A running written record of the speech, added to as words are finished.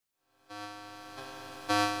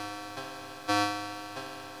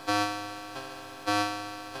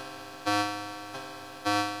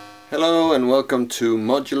Hello and welcome to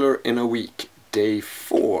Modular in a Week, Day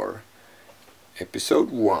 4,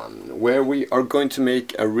 Episode 1, where we are going to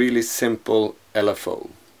make a really simple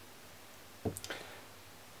LFO.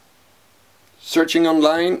 Searching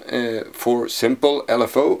online for simple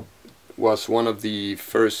LFO was one of the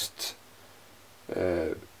first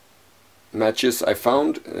matches I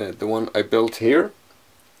found, the one I built here.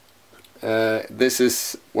 This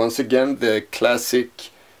is once again the classic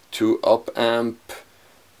 2-op amp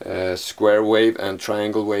square wave and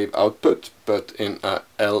triangle wave output, but in a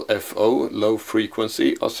LFO, low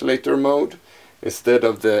frequency oscillator mode, instead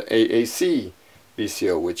of the AAC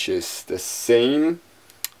VCO, which is the same.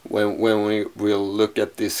 When we will look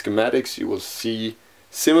at the schematics, you will see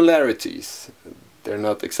similarities. They're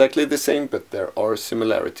not exactly the same, but there are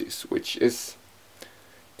similarities, which is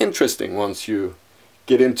interesting once you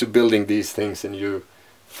get into building these things and you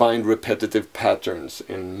find repetitive patterns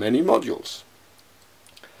in many modules.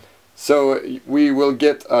 So we will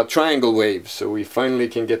get a triangle wave, so we finally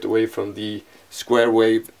can get away from the square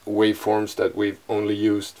wave waveforms that we've only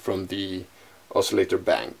used from the oscillator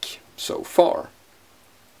bank so far.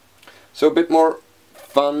 So a bit more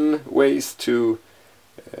fun ways to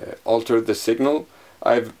alter the signal.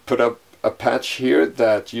 I've put up a patch here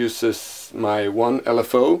that uses my one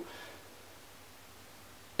LFO,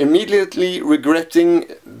 immediately regretting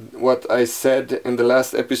what I said in the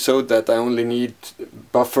last episode, that I only need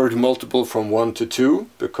buffered multiple from 1 to 2,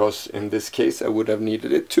 because in this case I would have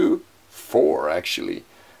needed it to 4 actually.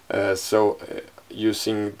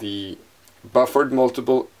 Using the buffered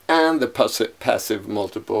multiple and the passive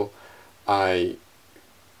multiple, I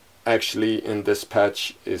actually in this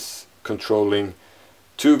patch is controlling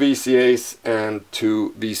 2 VCAs and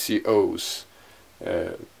 2 VCOs,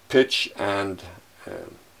 pitch and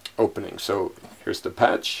opening. So here's the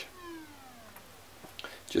patch,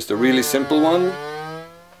 just a really simple one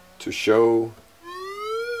to show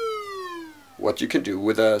what you can do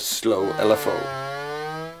with a slow LFO.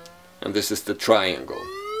 And this is the triangle.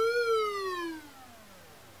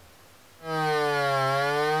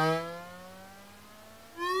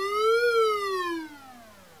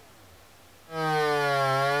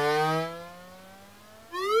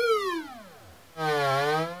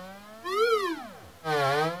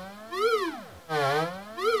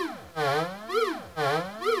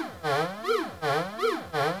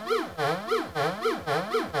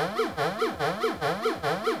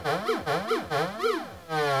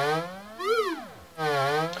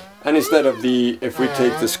 And instead of if we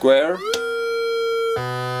take the square,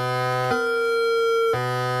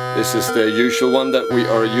 this is the usual one that we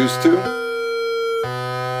are used to.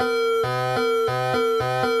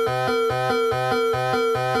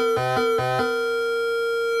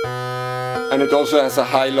 And it also has a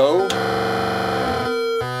high-low.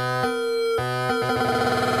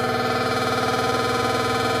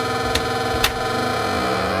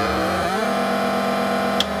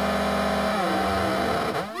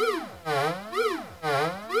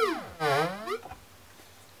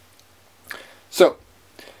 So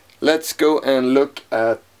let's go and look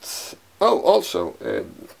at, also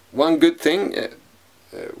one good thing,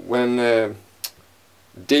 when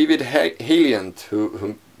David Hailliant,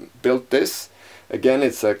 who built this, again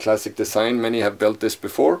it's a classic design, many have built this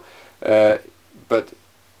before, but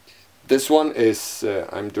this one is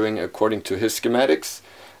I'm doing according to his schematics,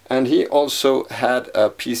 and he also had a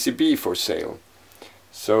PCB for sale.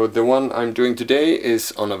 So the one I'm doing today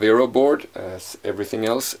is on a Vero board, as everything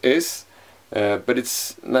else is. But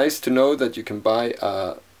it's nice to know that you can buy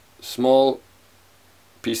a small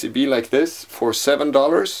PCB like this for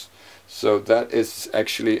 $7. So that is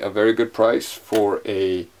actually a very good price for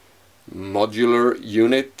a modular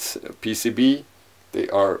unit PCB. They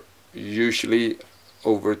are usually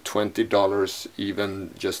over $20,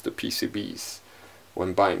 even just the PCBs,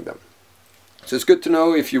 when buying them. So it's good to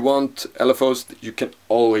know if you want LFOs that you can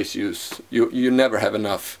always use. You never have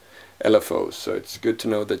enough LFOs, so it's good to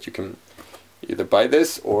know that you can either buy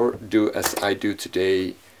this or do as I do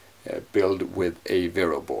today, build with a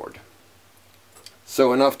Vero board.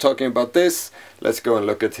 So enough talking about this, let's go and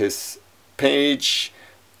look at his page,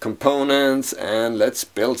 components, and let's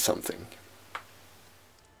build something.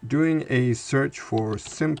 Doing a search for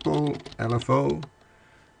simple LFO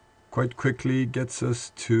quite quickly gets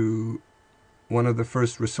us to one of the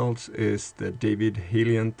first results is the David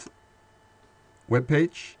Hailliant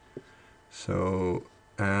webpage. So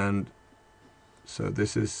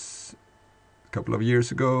this is a couple of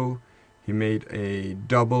years ago. He made a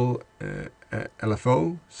double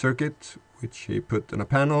LFO circuit, which he put in a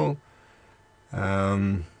panel.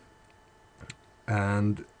 And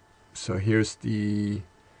so here's the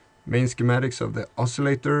main schematics of the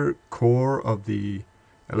oscillator core of the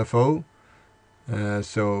LFO.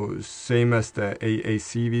 So same as the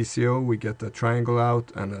AAC VCO, we get a triangle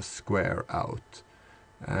out and a square out.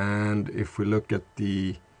 And if we look at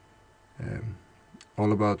the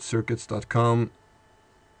allaboutcircuits.com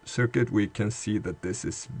circuit, we can see that this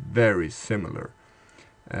is very similar.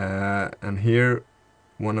 And here,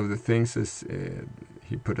 one of the things is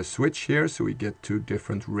he put a switch here, so we get two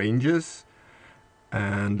different ranges.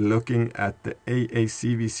 And looking at the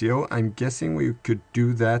AAC VCO, I'm guessing we could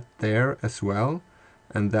do that there as well.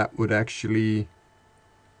 And that would actually,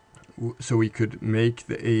 so we could make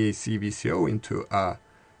the AAC VCO into a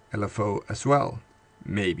LFO as well.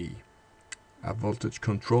 Maybe a voltage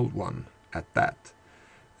controlled one at that.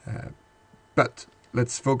 But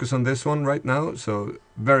let's focus on this one right now. So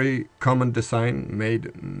very common design,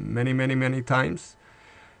 made many times.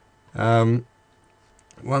 One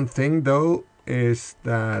thing though is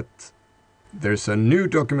that there's a new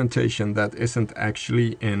documentation that isn't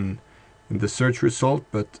actually in the search result,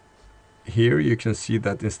 but here you can see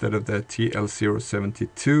that instead of the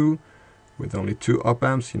TL072 with only 2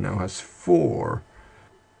 op-amps, he now has 4.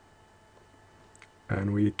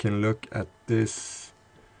 And we can look at this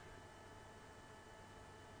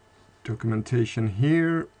documentation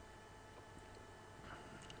here.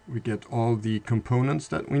 We get all the components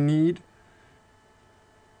that we need.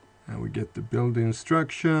 And we get the build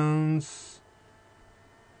instructions.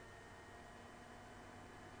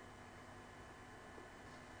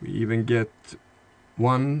 We even get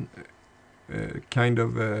one kind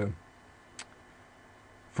of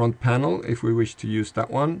front panel if we wish to use that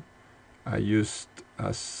one. I used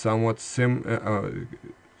a somewhat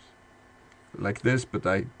like this, but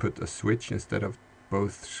I put a switch instead of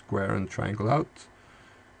both square and triangle out.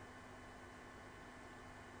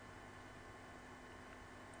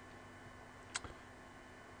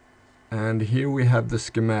 And here we have the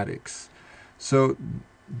schematics. So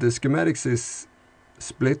the schematics is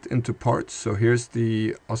split into parts. So here's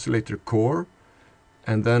the oscillator core,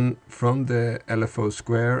 and then from the LFO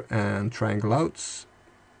square and triangle outs,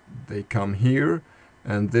 they come here,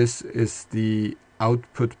 and this is the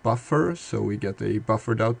output buffer, so we get a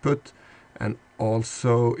buffered output. And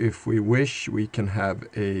also, if we wish, we can have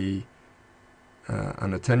an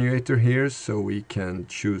attenuator here, so we can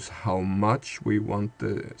choose how much we want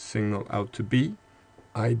the signal out to be.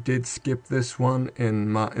 I did skip this one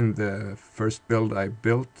in the first build I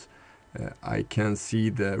built. I can see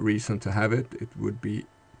the reason to have it. It would be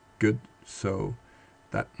good, so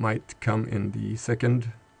that might come in the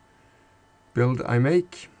second build I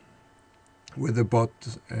make with the bot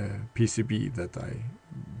PCB that I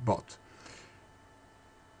bought.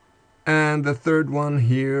 And the third one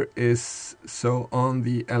here is, so on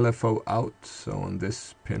the LFO out, so on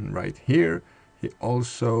this pin right here, he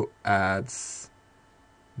also adds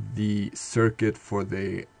the circuit for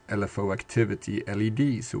the LFO activity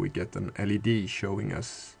LED, so we get an LED showing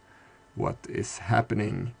us what is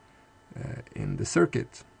happening in the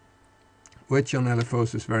circuit, which on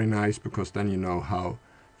LFOs is very nice, because then you know how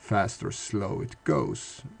fast or slow it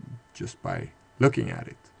goes just by looking at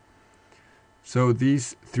it. So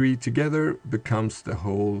these three together becomes the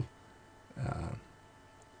whole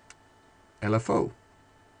LFO.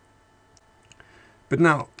 But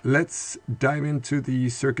now let's dive into the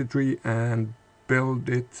circuitry and build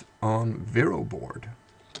it on Vero board.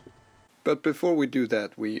 But before we do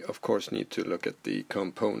that, we of course need to look at the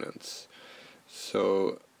components.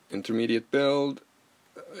 So intermediate build,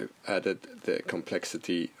 I've added the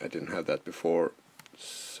complexity. I didn't have that before,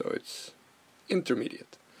 so it's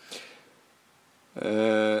intermediate.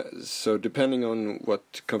 So depending on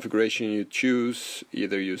what configuration you choose,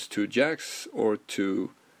 either use 2 jacks or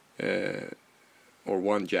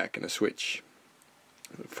one jack and a switch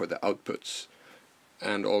for the outputs.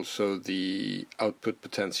 And also the output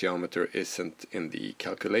potentiometer isn't in the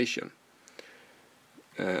calculation.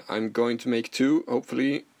 I'm going to make 2,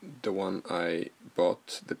 hopefully. The one I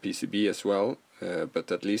bought, the PCB as well,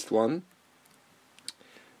 but at least one.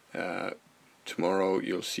 Tomorrow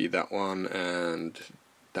you'll see that one, and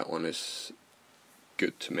that one is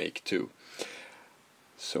good to make too.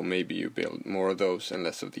 So maybe you build more of those and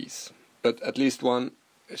less of these. But at least one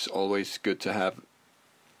is always good to have.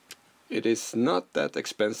 It is not that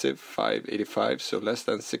expensive, $5.85, so less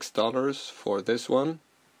than $6 for this one.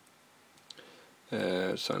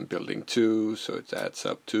 So I'm building 2, so it adds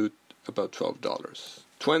up to about $12.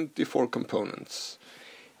 24 components,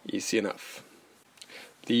 easy enough.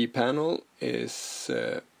 The panel is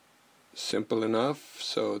simple enough,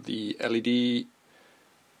 so the LED,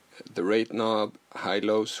 the rate knob,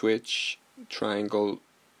 high-low switch, triangle,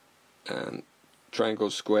 and triangle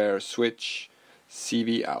square switch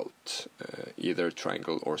CV out, either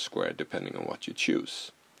triangle or square depending on what you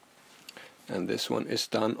choose. And this one is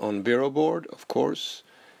done on Vero board, of course.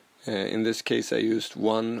 In this case I used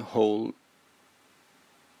 1 hole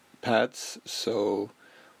pads, so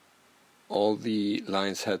all the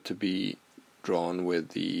lines had to be drawn with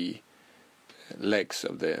the legs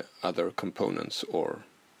of the other components or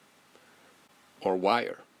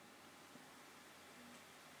wire.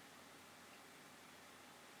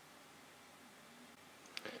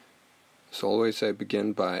 As always, I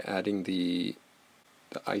begin by adding the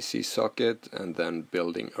IC socket and then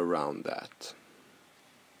building around that.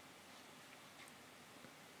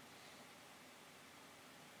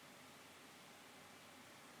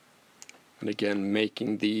 And again,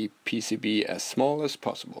 making the PCB as small as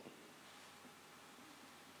possible.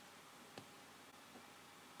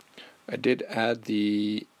 I did add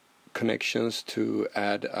the connections to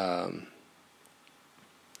add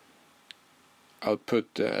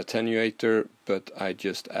output attenuator, but I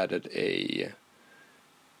just added a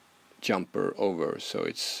jumper over, so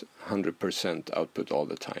it's 100% output all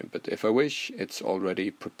the time. But if I wish, it's already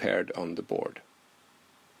prepared on the board.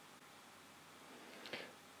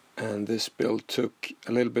 And this build took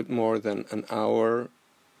a little bit more than an hour.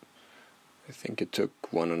 I think it took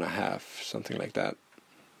 1.5, something like that.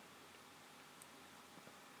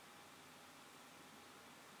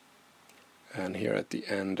 And here at the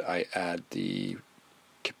end I add the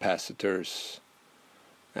capacitors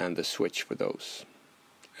and the switch for those,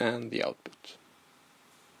 and the output.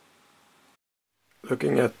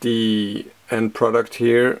 Looking at the end product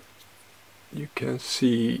here, you can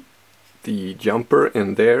see the jumper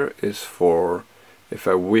in there is for if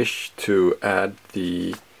I wish to add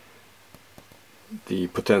the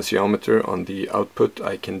potentiometer on the output.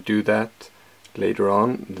 I can do that later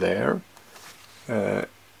on there.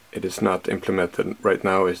 It is not implemented right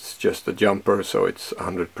now, it's just a jumper, so it's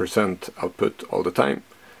 100% output all the time,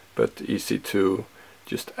 but easy to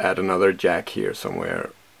just add another jack here somewhere.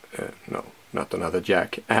 No, not another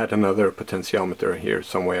jack, add another potentiometer here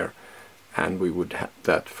somewhere, and we would have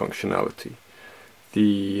that functionality.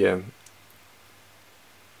 The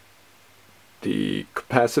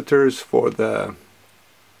capacitors for the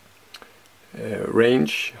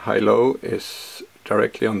range high-low is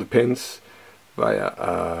directly on the pins via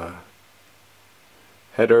a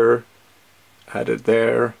header added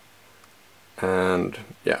there, and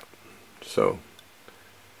yeah, so,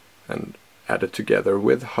 and added together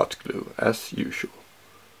with hot glue as usual.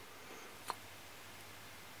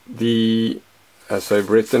 As I've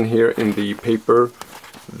written here in the paper,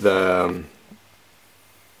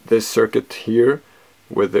 this circuit here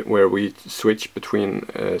with it, where we switch between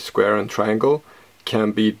square and triangle,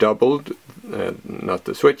 can be doubled. Not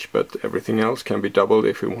the switch, but everything else can be doubled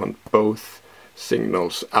if we want both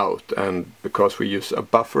signals out, and because we use a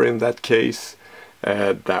buffer in that case,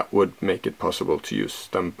 that would make it possible to use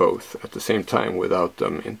them both at the same time without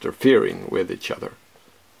them interfering with each other.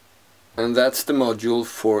 And that's the module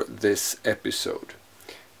for this episode.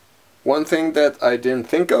 One thing that I didn't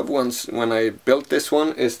think of when I built this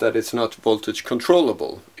one is that it's not voltage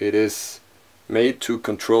controllable. It is made to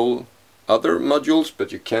control other modules,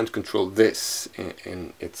 but you can't control this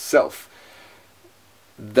in itself.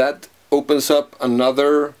 That opens up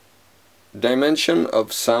another dimension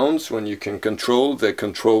of sounds when you can control the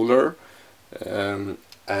controller.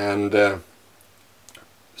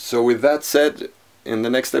 So with that said, in the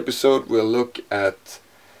next episode we'll look at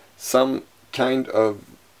some kind of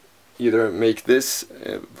either make this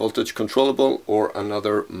voltage controllable or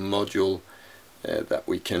another module that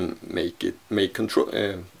we can make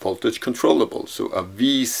voltage controllable, so a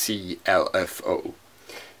VCLFO.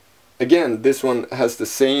 Again, this one has the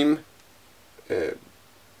same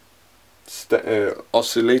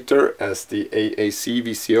oscillator as the AAC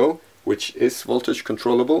VCO, which is voltage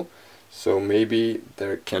controllable, so maybe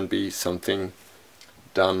there can be something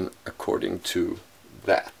done according to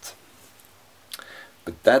that.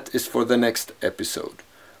 But that is for the next episode.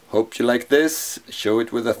 Hope you like this. Show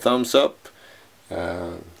it with a thumbs up.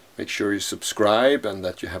 Make sure you subscribe and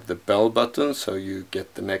that you have the bell button so you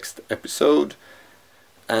get the next episode.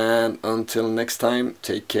 And until next time,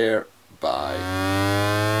 take care.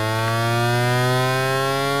 Bye.